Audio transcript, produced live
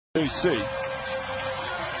see.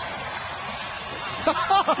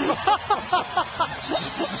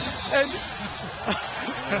 And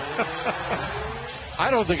I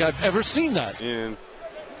don't think I've ever seen that. And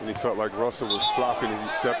he felt like Russell was flopping as he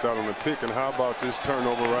stepped out on the pick. And how about this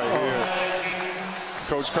turnover right here?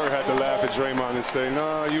 Coach Kerr had to laugh at Draymond and say,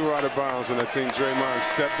 "No, you were out of bounds." And I think Draymond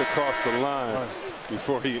stepped across the line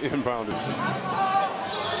before he inbounded.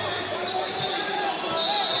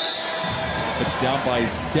 It's down by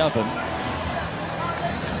 7.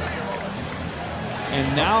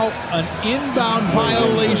 And now an inbound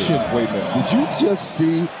violation. Wait a minute. Did you just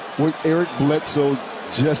see what Eric Bledsoe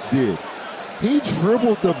just did? He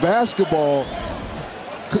dribbled the basketball.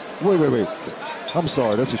 Wait. I'm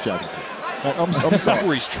sorry. That's a shocking thing. I'm sorry.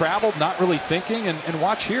 Where he's traveled, not really thinking, and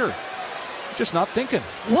watch here. Just not thinking.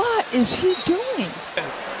 What is he doing?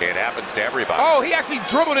 It happens to everybody. Oh, he actually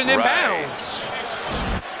dribbled it inbounds.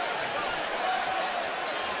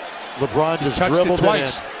 LeBron just touched dribbled it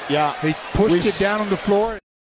twice. it in. Yeah. He pushed it down on the floor.